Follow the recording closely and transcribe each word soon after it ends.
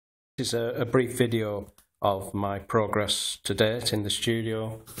This is a brief video of my progress to date in the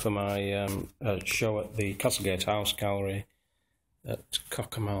studio for my show at the Castlegate House Gallery at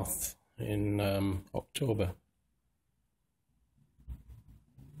Cockermouth in October.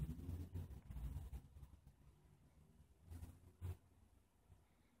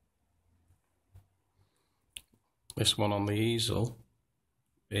 This one on the easel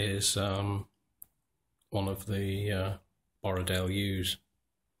is one of the Borrowdale U's.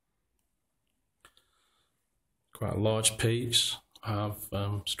 Quite a large piece. I've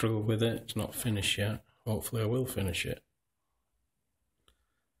struggled with it, it's not finished yet. Hopefully I will finish it.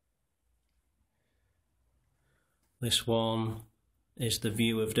 This one is the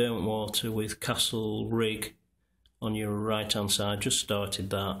view of Derwentwater with Castle Rig on your right hand side. Just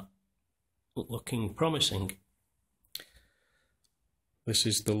started that, looking promising. This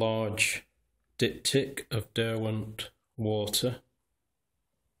is the large diptych of Derwentwater.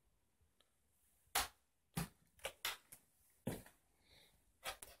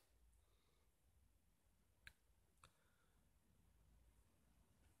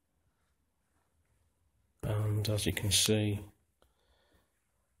 And as you can see,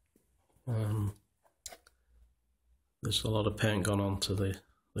 there's a lot of paint gone onto the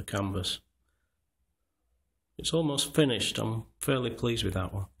canvas. It's almost finished. I'm fairly pleased with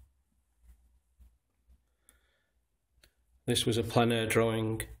that one. This was a plein air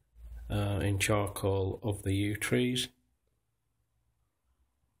drawing in charcoal of the yew trees.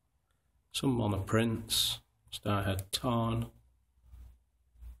 Some monoprints, Starhead Tarn.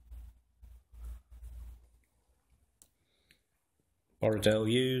 Borrowdale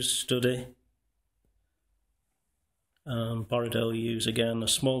U's study. Borrowdale U's again, a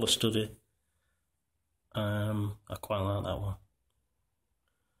smaller study. I quite like that one.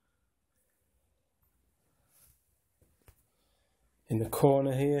 In the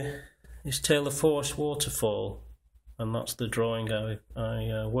corner here is Taylor Force Waterfall, and that's the drawing I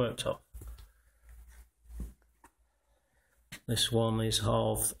worked off. This one is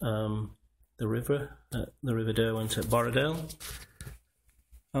of the River Derwent at Borrowdale.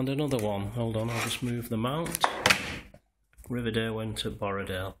 And another one, hold on, I'll just move the mount. River Derwent at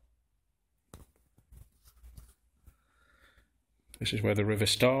Borrowdale. This is where the river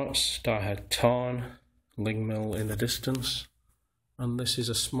starts, Starhead Tarn, Ling Mill in the distance. And this is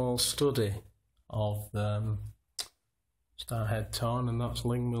a small study of Starhead Tarn, and that's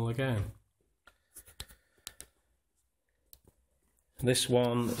Ling Mill again. This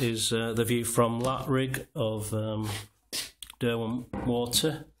one is the view from Latrig of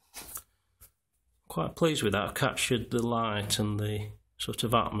Derwentwater. Quite pleased with that. I've captured the light and the sort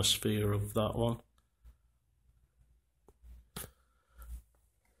of atmosphere of that one.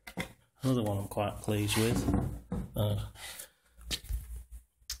 Another one I'm quite pleased with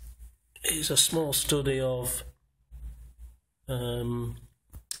is a small study of Starhead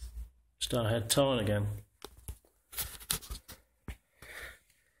Tarn again.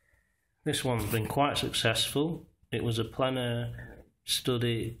 This one's been quite successful. It was a plein air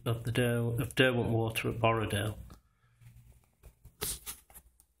study of Derwentwater at Borrowdale. A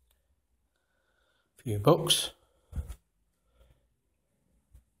few books.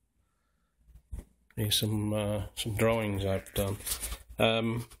 Here's some drawings I've done.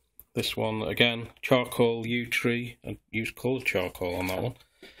 This one again, charcoal yew tree. I used coloured charcoal on that one.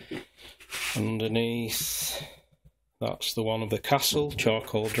 Underneath, that's the one of the castle,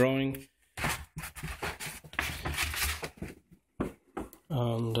 charcoal drawing.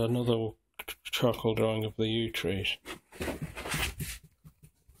 And another charcoal drawing of the yew trees. A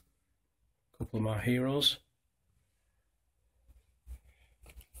couple of my heroes.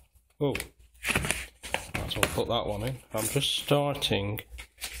 Oh, might as well put that one in. I'm just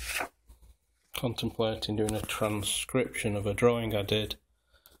contemplating doing a transcription of a drawing I did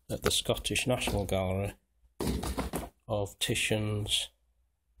at the Scottish National Gallery of Titian's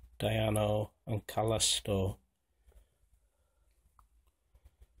Diano and Callisto.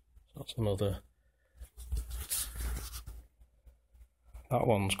 That's another. That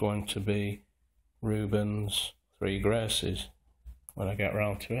one's going to be Rubens' Three Graces when I get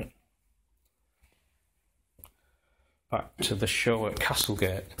round to it. Back to the show at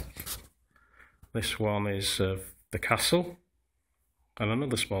Castlegate. This one is of the castle, and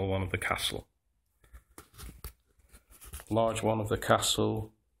another small one of the castle. Large one of the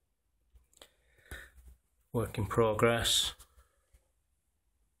castle, work in progress.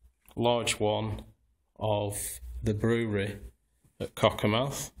 Large one of the brewery at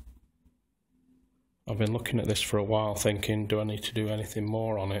Cockermouth. I've been looking at this for a while thinking, do I need to do anything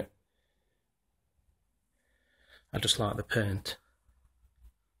more on it? I just like the paint.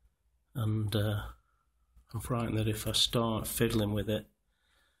 and I'm frightened that if I start fiddling with it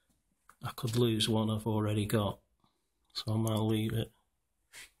I could lose one I've already got, so I might leave it.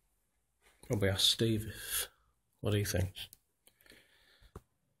 Probably ask Steve what he thinks.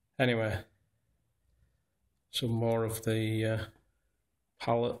 Anyway, some more of the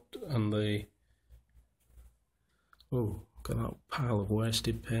palette and the... oh, got that pile of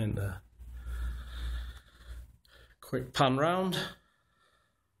wasted paint there. Quick pan round.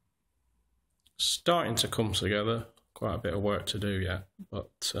 Starting to come together. Quite a bit of work to do yet,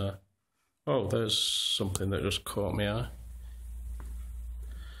 but oh, there's something that just caught my eye.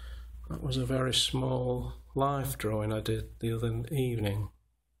 That was a very small life drawing I did the other evening.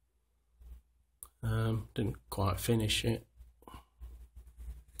 Didn't quite finish it.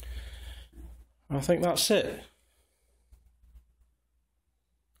 I think that's it.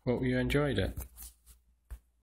 Hope you enjoyed it.